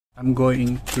I'm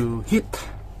going to hit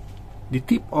the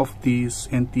tip of this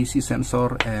NTC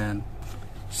sensor and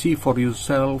see for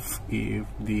yourself if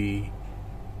the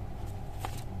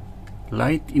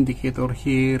light indicator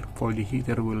here for the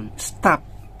heater will stop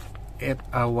at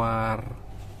our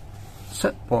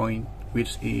set point,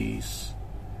 which is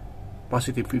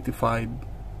positive 55,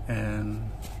 and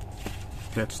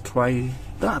let's try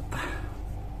that.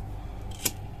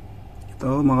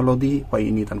 Ito mga lodi,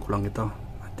 painitan ko lang ito.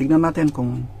 Tignan natin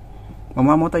kung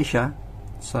mamamatay siya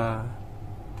sa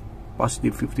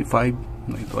positive 55.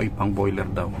 Ito ay pang boiler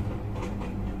daw.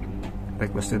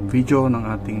 Requested video ng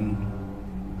ating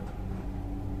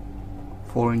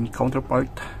foreign counterpart.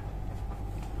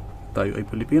 Tayo ay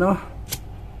Pilipino.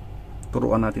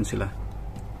 Turuan natin sila.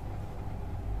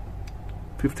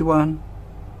 51,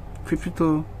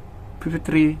 52,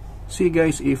 53. See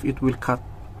guys if it will cut.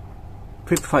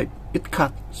 55. It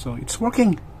cut. So it's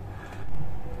working.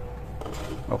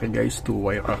 Okay guys, to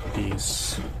wire up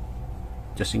this,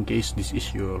 just in case this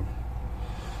is you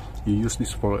use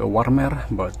this for a warmer,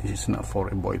 but this is not for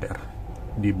a boiler.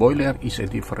 The boiler is a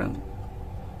different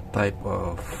type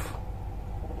of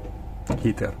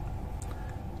heater.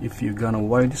 If you're gonna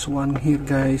wire this one here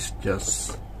guys,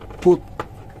 just put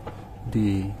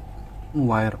the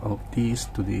wire of this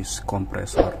to this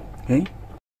compressor, okay,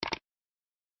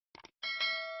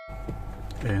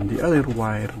 and the other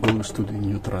wire goes to the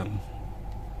neutral.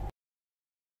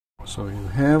 So you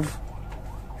have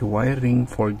a wiring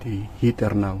for the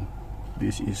heater now.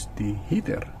 This is the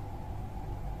heater,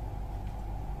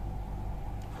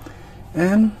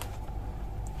 and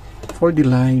for the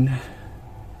line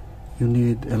you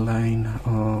need a line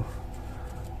of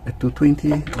a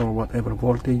 220 or whatever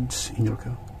voltage in your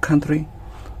country.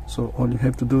 So all you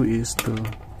have to do is to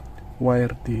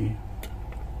wire the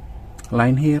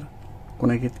line here,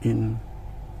 connect it in,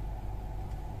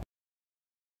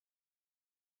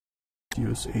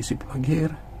 use AC plug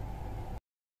here,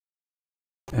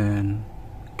 and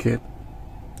get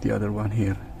the other one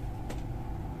here.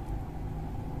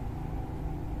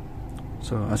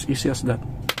 So as easy as that.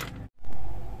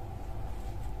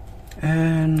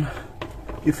 And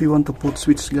if you want to put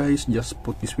switch guys, just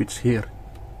put the switch here,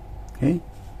 okay.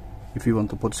 If you want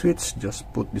to put switch, just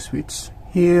put the switch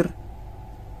here,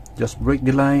 just break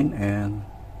the line and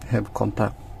have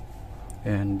contact,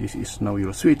 and this is now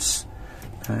your switch.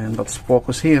 And let's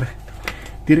focus here.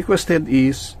 The requested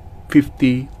is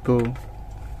 50 to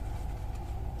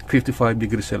 55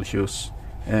 degrees Celsius,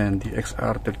 and the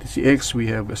Xr30Cx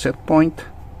we have a set point,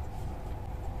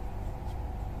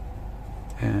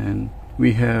 and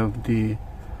we have the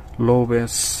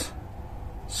lowest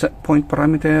set point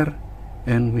parameter,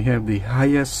 and we have the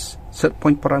highest set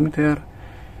point parameter,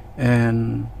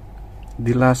 and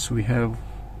the last we have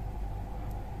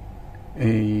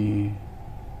a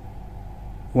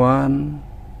one.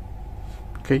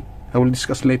 Okay, I will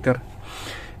discuss later.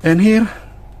 And here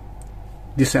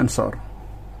the sensor,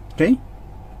 okay,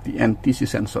 the NTC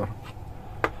sensor.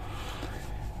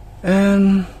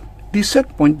 And the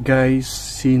set point guys,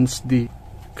 since the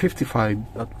 55,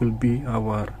 that will be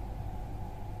our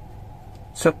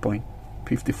set point,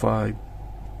 55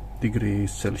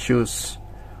 degrees Celsius,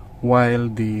 while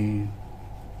the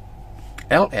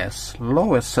LS,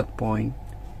 lowest set point,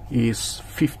 is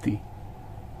 50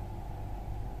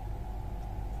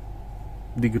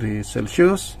 degrees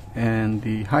Celsius, and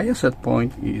the highest set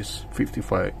point is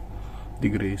 55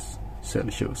 degrees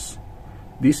Celsius.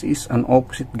 This is an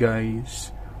opposite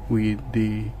guys with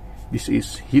the, this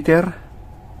is heater,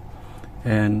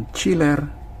 and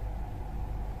chiller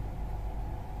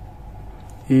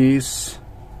is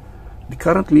the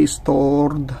currently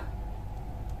stored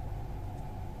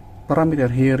parameter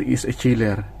here is a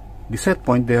chiller. The set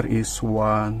point there is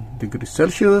 1 degree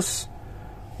Celsius,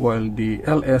 while the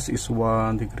LS is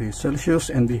 1 degree Celsius,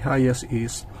 and the highest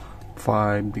is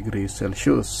 5 degrees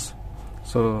Celsius.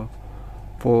 So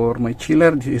for my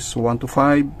chiller this is 1 to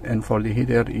 5, and for the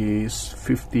heater is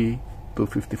 50 to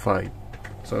 55.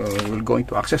 So we're going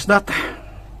to access that.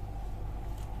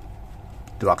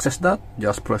 To access that,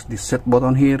 just press the set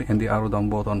button here and the arrow down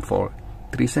button for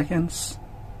 3 seconds,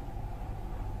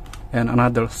 and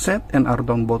another set and arrow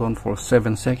down button for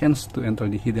 7 seconds to enter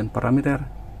the hidden parameter.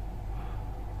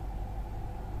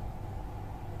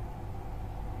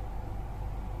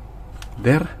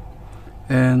 There,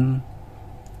 and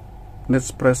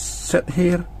let's press set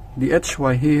here. The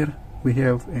HY here we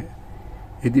have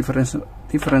a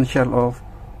differential of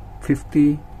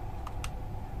 50,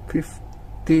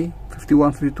 50,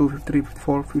 51, 52, 53,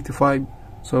 54, 55.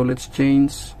 So let's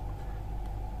change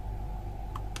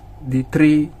the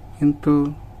 3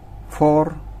 into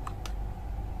 4,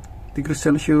 degrees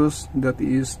Celsius. That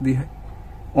is the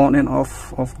on and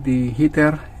off of the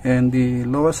heater, and the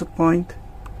lowest set point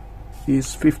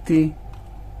is 50.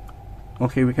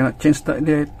 Okay, we cannot change that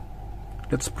yet.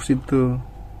 Let's proceed to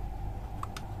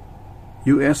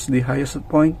US, the highest set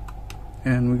point,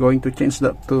 and we're going to change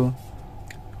that to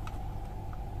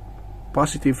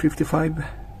positive 55.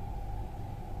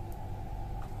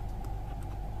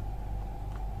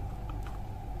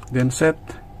 Then set,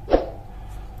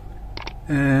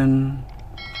 and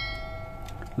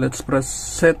let's press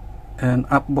set and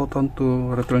up button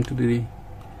to return to the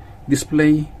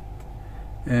display.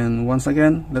 And once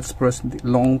again, let's press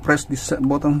the set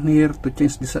button here to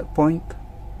change the set point.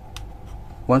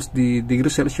 Once the degree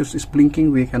Celsius is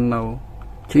blinking, we can now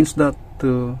change that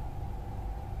to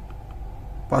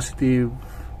positive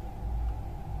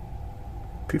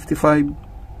 55.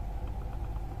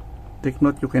 Take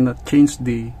note, you cannot change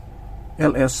the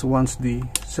LS once the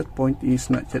set point is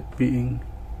not yet being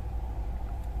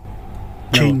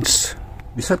changed.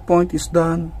 The set point is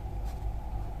done,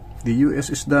 the US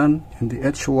is done, and the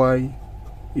HY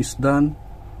is done.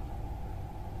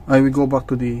 I will go back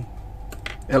to the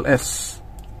LS.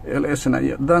 LS is not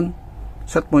yet done.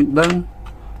 Set point done.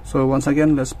 So once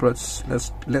again, let's press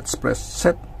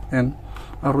set and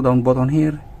arrow down button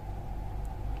here.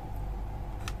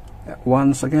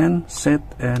 Once again, set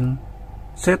and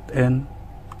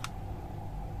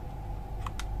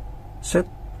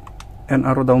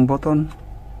arrow down button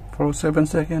for 7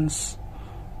 seconds.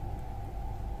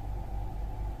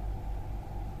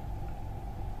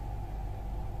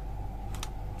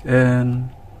 And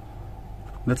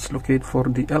let's locate for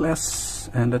the LS,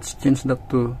 and let's change that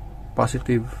to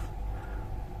positive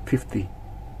 50.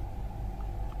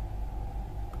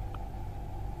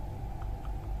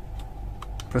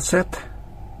 Press set,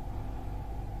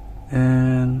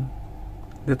 and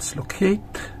let's locate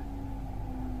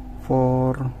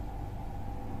for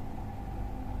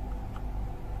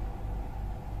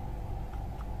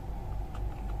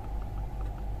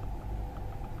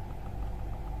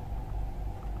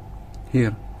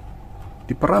here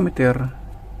the parameter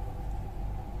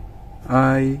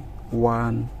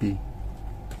I1P.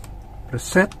 Press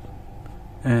set,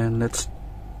 and let's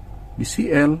the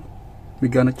CL,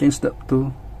 we're gonna change that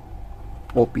to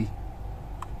OP.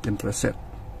 Then press set,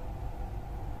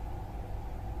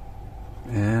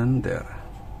 and there,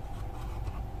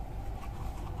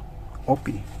 OP.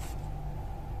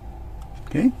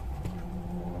 Okay,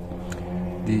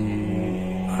 the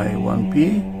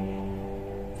I1P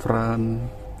from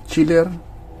chiller,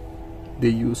 they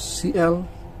use CL,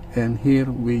 and here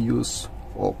we use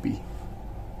OP.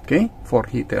 Okay, for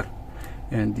heater.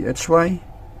 And the HY,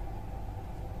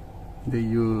 they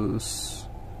use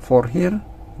 4 here,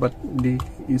 but the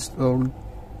installed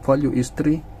value is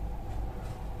 3.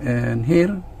 And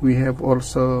here we have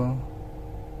also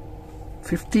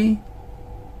 50,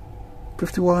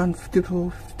 51,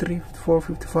 52, 53, 54,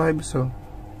 55, so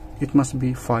it must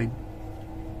be 5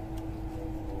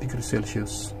 degrees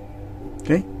Celsius.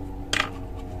 Okay,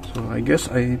 so I guess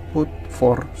I put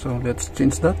 4, so let's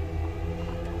change that.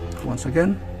 Once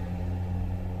again,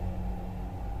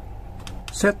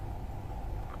 set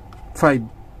 5,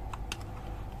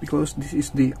 because this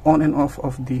is the on and off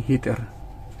of the heater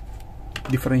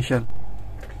differential.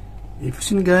 If you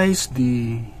see, guys,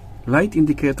 the light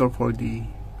indicator for the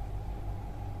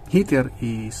heater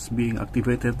is being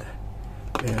activated,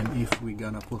 and if we're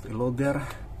gonna put a load there,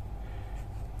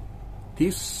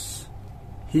 this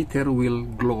heater will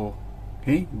glow.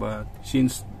 Okay, but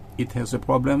since it has a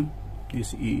problem,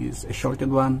 this is a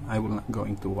shorted one, I will not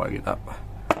going to wire it up.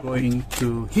 Going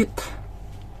to hit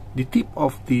the tip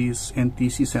of this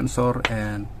NTC sensor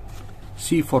and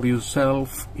see for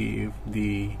yourself if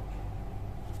the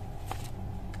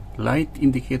light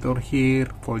indicator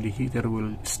here for the heater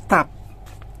will stop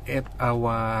at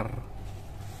our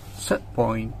set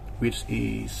point, which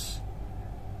is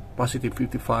positive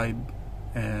 55,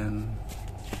 and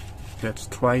let's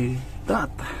try that.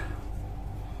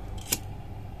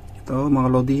 Ito mga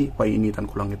lodi, painitan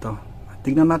ko lang ito.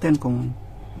 Tignan natin kung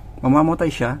mamamatay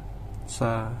siya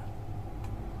sa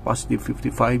positive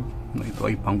 55 na ito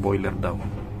ay pang boiler daw.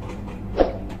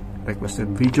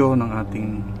 Requested video ng ating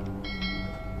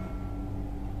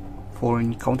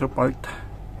foreign counterpart.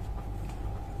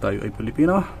 Tayo ay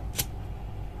Pilipino,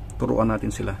 turuan natin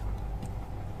sila.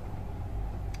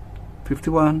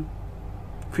 51,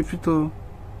 52,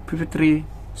 53.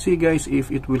 See guys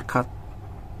if it will cut.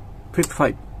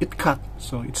 55, it cut,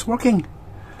 so it's working.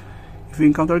 If you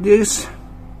encounter this,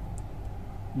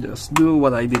 just do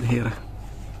what I did here,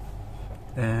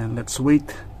 and let's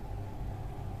wait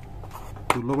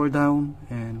to lower down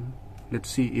and let's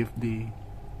see if the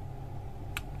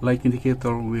light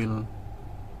indicator will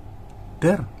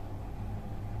there.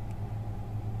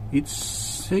 It's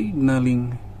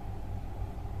signaling,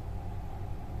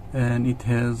 and it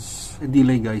has a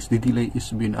delay, guys. The delay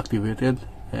is being activated,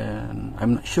 and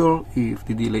I'm not sure if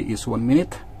the delay is 1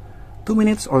 minute, 2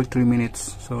 minutes, or 3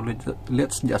 minutes. So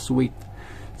let's just wait,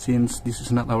 since this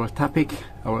is not our topic.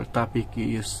 Our topic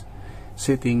is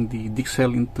setting the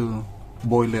Dixell into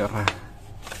boiler,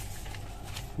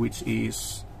 which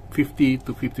is 50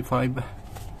 to 55,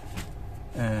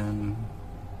 and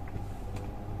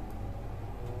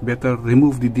better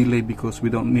remove the delay because we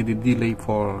don't need the delay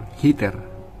for heater.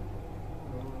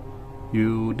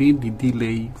 You need the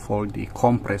delay for the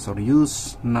compressor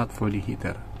use, not for the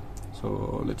heater.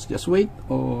 So let's just wait,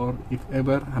 or if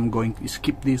ever, I'm going to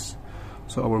skip this,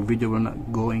 so our video will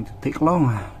not going to take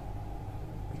long,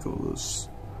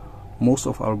 because most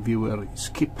of our viewers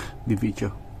skip the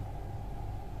video,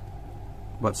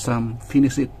 but some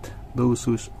finish it. Those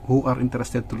who are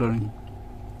interested to learn,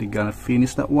 they gonna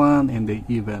finish that one, and they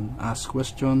even ask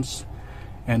questions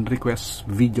and request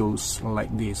videos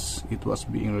like this. It was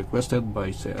being requested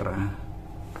by Sarah.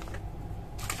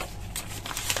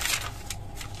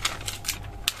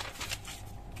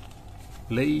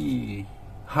 Lay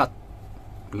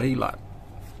lot,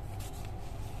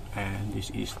 and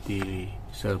this is the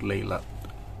Sir Layla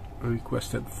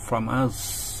requested from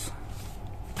us.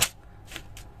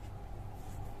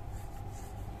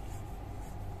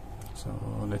 So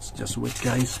let's just wait,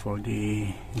 guys, for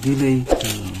the delay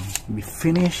to be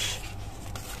finished,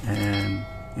 and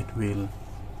it will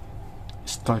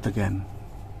start again.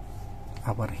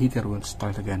 Our heater will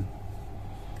start again.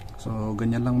 So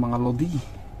ganyan lang mga lodi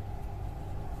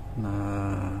na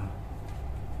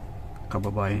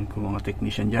kababayan ko, mga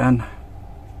technician dyan,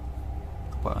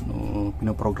 paano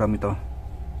pinoprogram ito.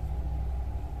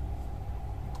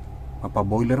 Mapa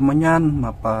boiler man yan,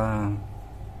 mapa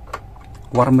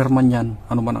warmer man yan,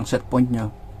 ano man ang set point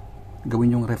nya,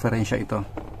 gawin yung referensya ito.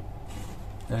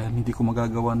 Hindi ko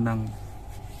magagawa ng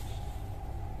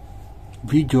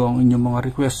video ang inyong mga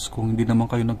request kung hindi naman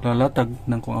kayo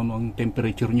naglalatag ng kung ano ang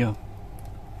temperature nyo.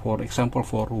 For example,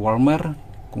 for warmer,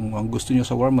 kung ang gusto nyo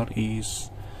sa warmer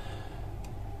is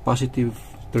positive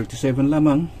 37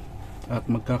 lamang at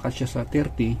magkakasya sa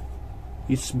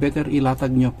 30, it's better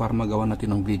ilatag nyo para magawa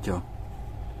natin ng video.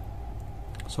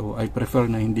 So I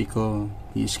prefer na hindi ko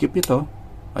i-skip ito.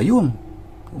 Ayun,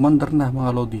 umandar na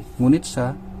mga lodi, ngunit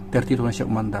sa 32 na siya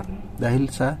umandar dahil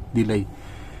sa delay.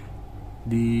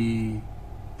 The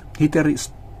heater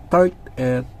start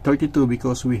at 32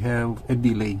 because we have a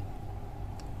delay.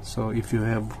 So if you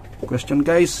have question,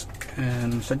 guys,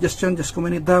 and suggestion, just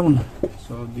comment it down.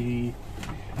 So the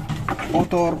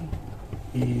author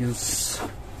is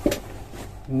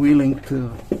willing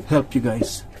to help you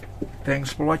guys.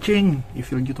 Thanks for watching. If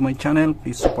you're new to my channel,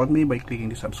 please support me by clicking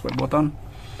the subscribe button,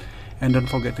 and don't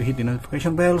forget to hit the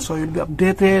notification bell so you'll be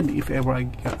updated if ever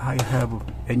I have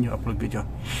a new upload video.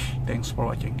 Thanks for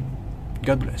watching.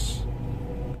 God bless.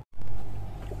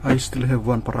 I still have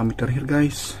one parameter here,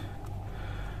 guys.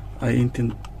 I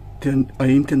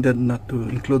intended not to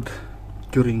include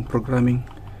during programming,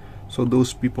 so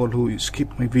those people who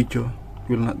skip my video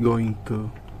will not going to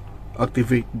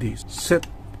activate this. Set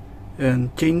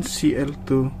and change CL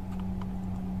to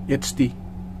HT.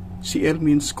 CL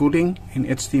means cooling and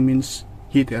HT means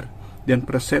heater. Then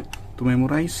press set to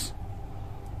memorize,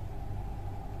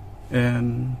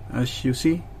 and as you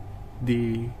see,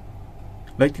 the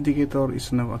light indicator is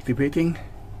now activating,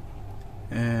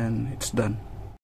 and it's done.